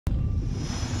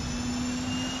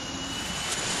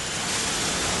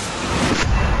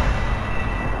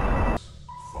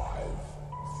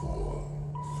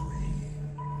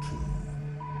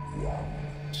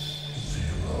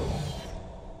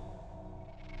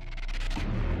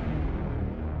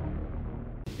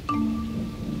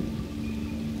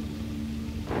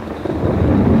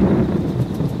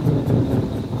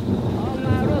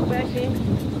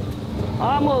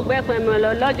ògbẹ́pẹ̀mọ̀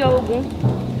lọ́jọ́ ogun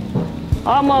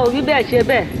ọmọ òwí bẹ́ẹ̀ ṣe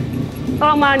bẹ́ẹ̀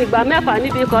ọmọ ànìgbà mẹ́fà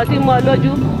níbi kan tí mọ́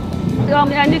lójú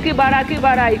ẹni kíbara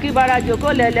ìkíbara jòkó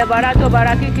lẹ̀lẹ̀ bara tó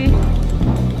bara kíkí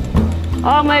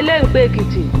ọmọ eléǹpé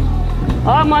èkìtì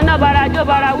ọmọ náà bara jó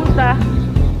bara wúsa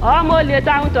ọmọ olè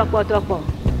táwọn tọ̀pọ̀tọ̀pọ̀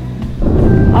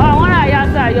ọ̀wọ́n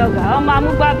àyàtọ̀ àyọ̀gà ọmọ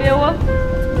amúgbábẹ́wó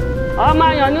ọmọ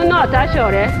àyànnú náà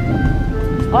táṣọ̀rẹ́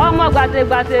ọmọ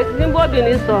gbàṣegbàṣe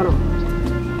níbòbìnrin sọ̀rọ̀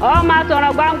ọmọ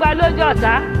àtọ̀rọ̀ gbangba lójú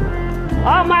ọ̀tá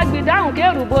ọmọ agbìdáhùn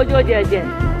kérù bójó jẹ̀jẹ̀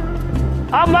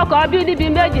ọmọ kan bí níbi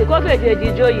méjì kó fèjèjì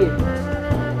joyè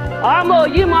ọmọ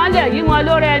òyìnmọ́lẹ̀ yímọ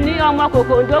lórí ẹni ọmọ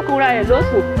kòkòndókunra ẹ̀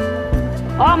lóṣùn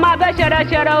ọmọ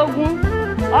abẹ́ṣẹrẹṣẹrẹ ogun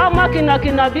ọmọ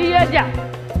kìnàkìnà bí yéjà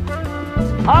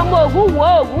ọmọ ògún wo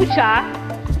ògún ṣá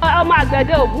ọmọ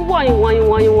àgbẹ̀dẹ ògún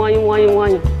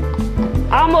wọ̀nyìn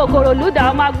ọmọ òkòròlúdà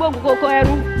ọmọ agbógun kókó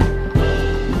ẹrú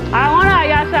àwọn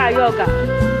àyàsọ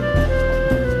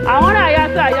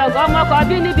àyọgà ọmọ kan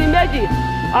bí níbi méjì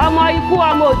ọmọ ikú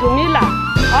ọmọ òdùmílà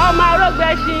ọmọ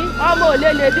arógbẹṣin ọmọ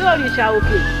òlélẹ bí òrìṣà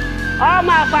òkè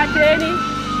ọmọ àpàṣẹ ẹni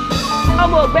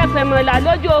ọmọ ògbẹ́pẹ̀mọ̀lá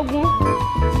lójú ogun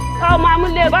ọmọ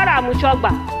amúlé báramùsọgbà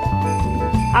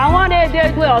àwọn èdè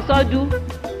ìgbé ọ̀sọ́dú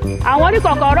àwọn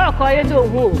oníkọ̀kọ̀rọ̀ ọ̀kọ́ èdè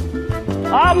òhun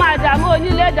o ọmọ àdàmú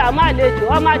onílé dàmú àlejò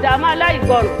ọmọ àdàmú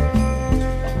aláìgbọràn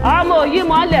ọmọ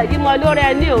òyìnmọ́lẹ̀ yímọ lórí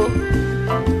ẹni o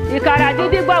ìkàrà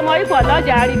dídí gbọ́mọ ìpọ̀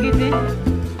lọ́jà arigidi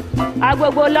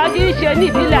agbègbè lọ́jí ń ṣe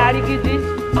níbílẹ̀ arigidi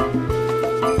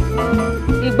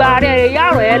ìgbà rẹ̀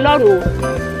yàrá ẹ lọ́rùn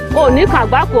o òní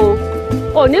kàgbákò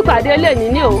òní pàdé lè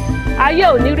níní o ayé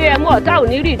òní rí ẹ mú ọ̀tá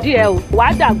òní rí ìdí ẹ o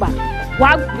wàá dàgbà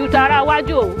wàá ju tara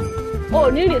wájú o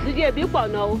òní rìn síjú ebi pọ̀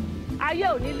náà o ayé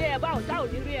òní lé ẹ bá ọ̀tá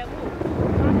òní rí ẹ mú o.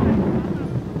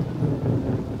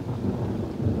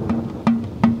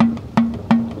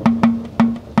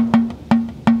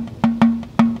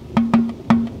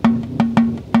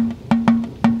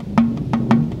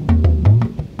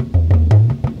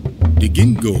 The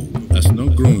Gingo has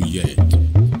not grown yet.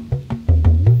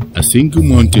 A single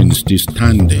mountain still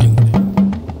standing.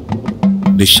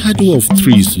 The shadow of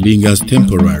trees lingers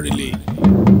temporarily.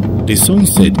 The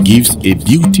sunset gives a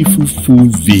beautiful full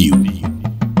view.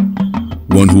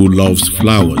 One who loves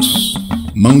flowers,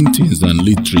 mountains and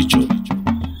literature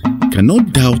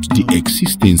cannot doubt the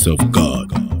existence of God.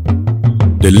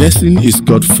 The lesson is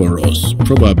God for us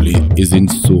probably isn't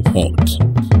so hot.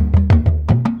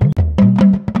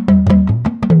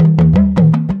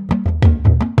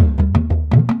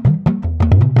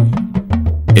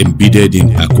 Embedded in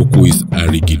Akoko is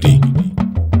Arigidi.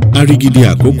 Arigidi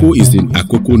Akoko is in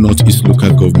Akoko Northeast local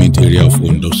government area of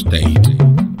Ondo State.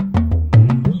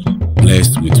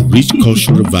 Blessed with rich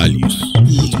cultural values,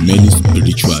 with many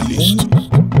spiritualists.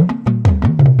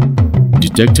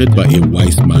 Detected by a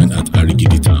wise man at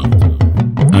Arigidi town.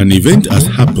 An event has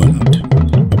happened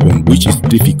upon which is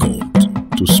difficult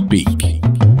to speak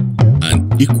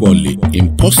and equally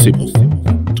impossible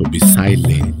to be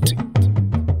silent.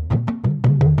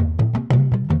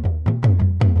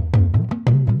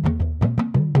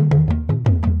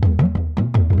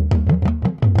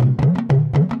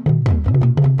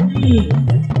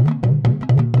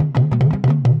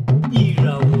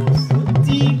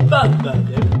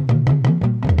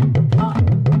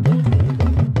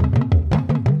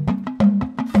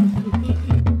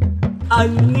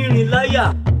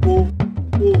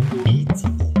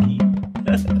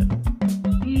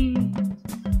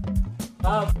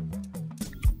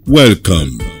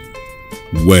 Welcome,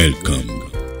 welcome.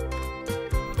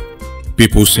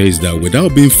 People says that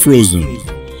without being frozen,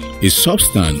 a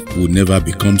substance will never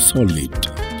become solid.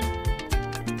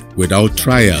 Without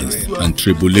trials and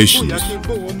tribulations,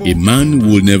 a man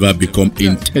will never become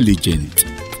intelligent.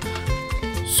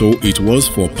 So it was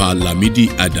for Pa Lamidi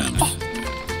Adams.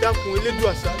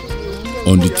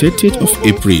 On the 30th of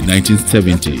April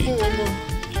 1970,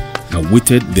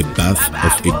 awaited the birth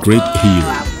of a great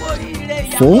hero.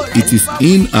 For it is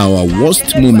in our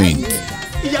worst moment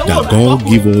that God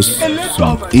gives us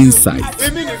some insight.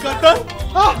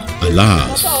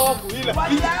 Alas,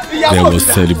 there was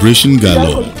celebration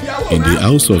galore in the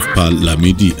house of Pa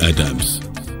Lamidi Adams.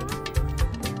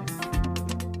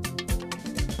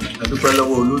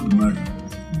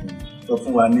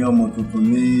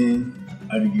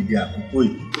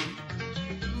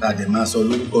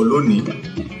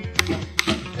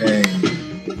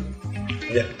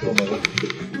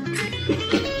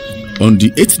 On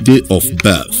the 8th day of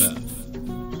birth,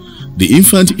 the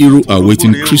infant hero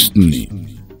awaiting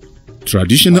christening,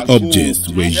 traditional objects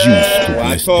were used to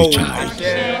bless the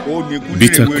child.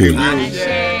 Bitter cola,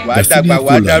 Brazilian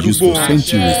cola used for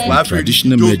centuries in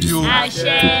traditional medicine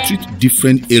to treat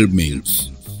different ailments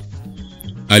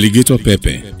alligator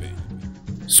pepper,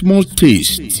 small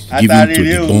taste given to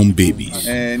the born babies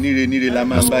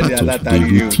as part of the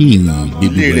routine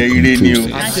baby welcome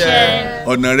process.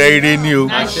 Ọ̀nà rẹ̀ ire ni o.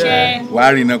 Wà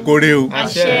á rìnà kórè o.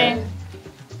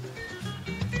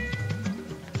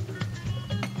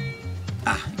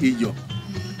 Iyọ̀.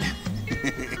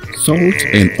 Salt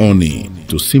and honey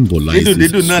to symbolize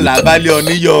dídùn náà là bá lé ọ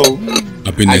níyọ̀ o.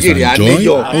 happiness and joy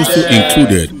also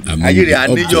included among the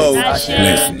objects of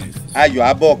blessing. Ayọ̀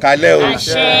abọ́ kalẹ̀ o.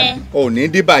 Ò ní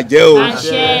dìbàjẹ́ o.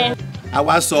 A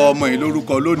wá sọ ọmọ yìí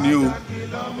lórúkọ lónìí o.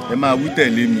 Ẹ máa wí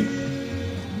tẹ̀lé mi.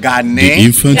 Gani. The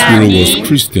infant hero was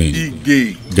Christian.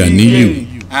 Ganiyu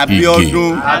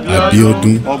Abiodun,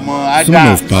 son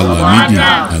of Palamidi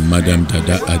and Madam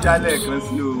Dada Adams.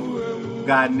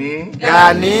 Gani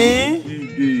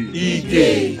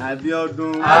Ige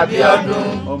Abiodun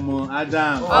ọmọ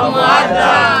Adam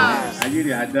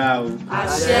ayére ada o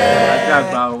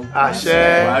adagba o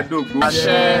wàá dògbò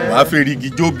wàá fèrègì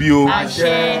jóbi o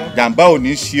jàǹbá ò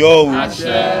ní sí ọ o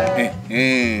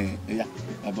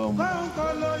bàbá ọmọ.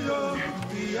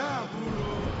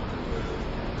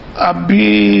 Àbí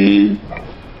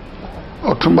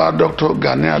Ọ̀túnba Dr.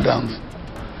 Gani Adams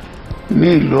ní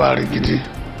ìlú Àrègidì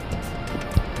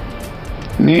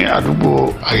ní àdúgbò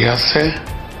Àyàsẹ́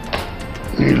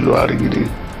ní ìlú Àrègidì.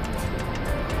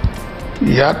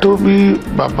 Ìyá tó bí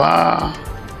bàbá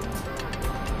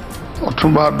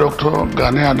Ọ̀túnba Dr.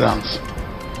 Gani Adams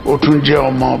ó tún jẹ́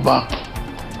ọmọ ọba.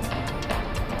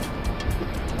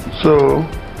 So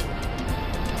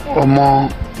ọmọ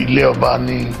ilé ọba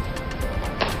ní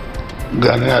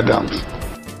Gani Adams.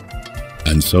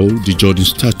 And so the journey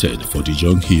started for the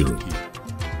young hero.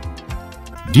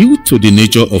 Due to the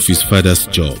nature of his father's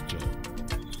job,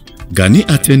 Gani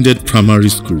attended primary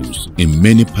schools in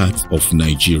many parts of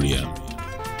Nigeria.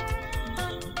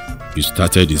 He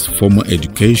started his formal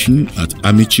education at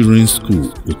Army Children's School,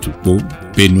 Otukpo,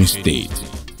 Benue State.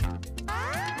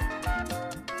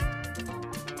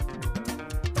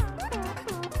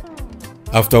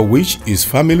 After which his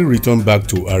family returned back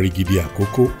to Arigidi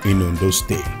Akoko in Ondo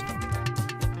State.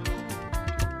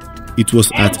 It was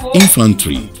at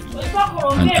infantry,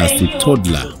 and as a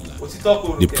toddler,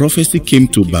 the prophecy came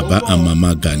to Baba and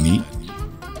Mama Gani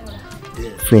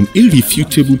from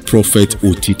irrefutable prophet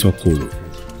Otitokoro.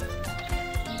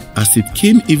 As it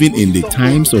came even in the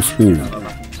times of old,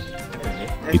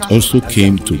 it also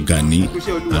came to Gani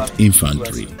at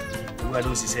infantry.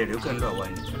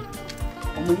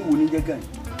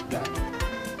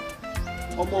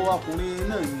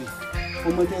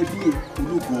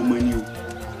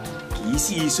 Kìí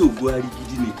sí ìṣògo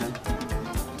Arigidi nìkan,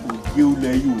 ògo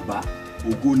ilẹ̀ Yorùbá,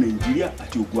 ògo Nàìjíríà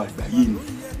àti ògo àgbáyé ni.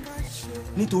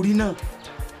 Nítorí náà,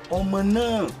 ọmọ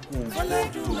náà kò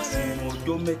gbọdọ̀ sun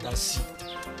ọjọ́ mẹ́ta sí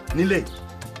nílẹ̀.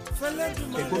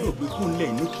 Ẹ gbọ́dọ̀ gbé kó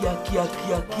nílẹ̀ ní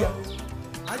kíákíá.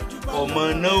 Ọmọ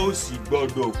náà ò sì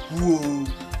gbọ́dọ̀ kú o.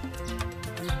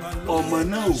 Ọmọ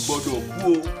náà ò gbọ́dọ̀ kú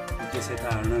o. Ìjẹsẹ̀ tá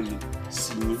a rán mi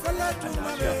sí ní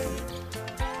àlàáfíà fún mi.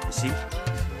 See?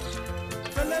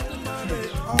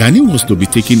 Gani was to be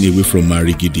taken away from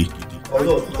Arigidi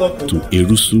to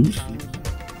Erusu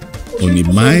on a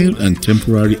mild and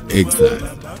temporary exile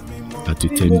at a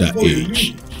tender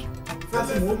age.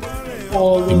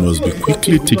 He must be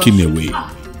quickly taken away,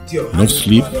 not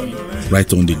sleep,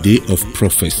 right on the day of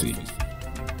prophecy.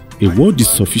 A word is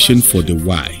sufficient for the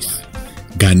wise.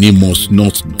 Gani must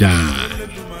not die.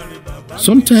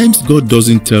 Sometimes God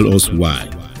doesn't tell us why,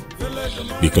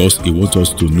 because He wants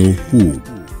us to know who.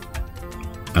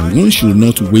 And one should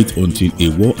not wait until a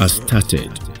war has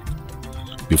started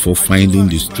before finding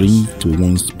the string to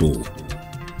one's bow.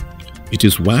 It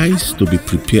is wise to be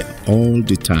prepared all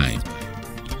the time.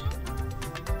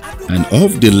 And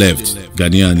off they left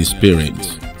Gani and his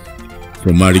parents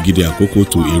from Arigidi Akoko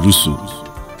to Erusu,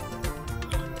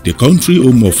 the country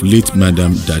home of late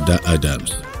Madam Dada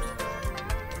Adams.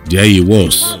 There he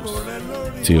was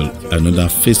till another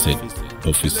facet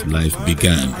of his life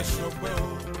began.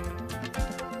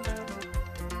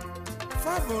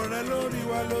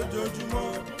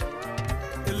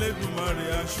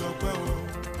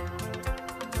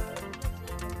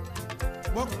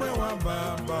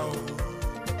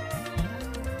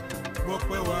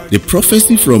 The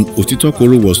prophecy from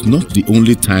Otitokoro was not the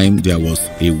only time there was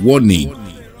a warning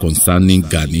concerning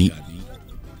Gani.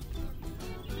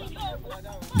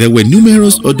 There were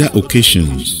numerous other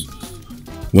occasions,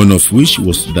 one of which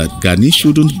was that Gani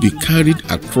shouldn't be carried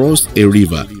across a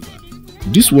river.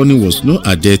 This warning was not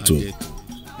adhered to,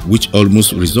 which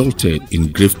almost resulted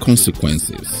in grave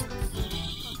consequences,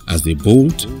 as the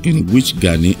boat in which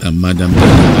Gani and Madam Dada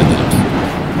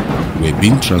Adams were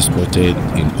being transported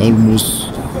in almost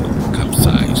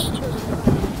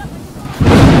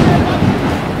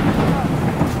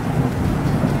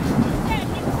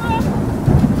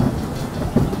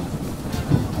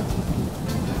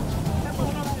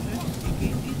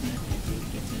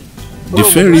The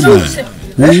ferryman,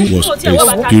 who was a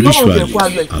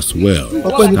spiritualist as well,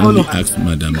 kindly asked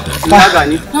Madame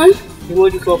Dada,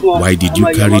 "Why did you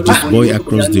carry this boy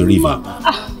across the river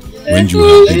when you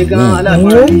have been warned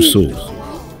to do so?"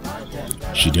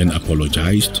 She then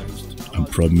apologized and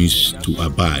promised to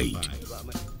abide.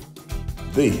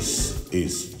 This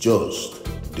is just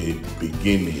the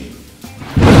beginning.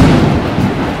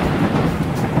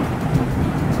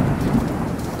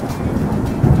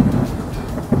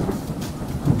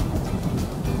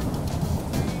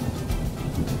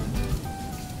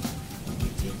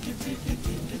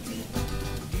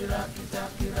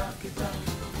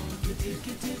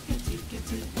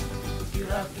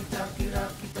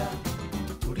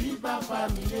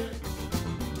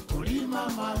 Orí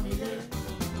màmá mi lé,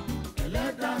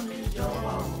 ẹlẹ́dàá mi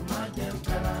jọ̀wọ́.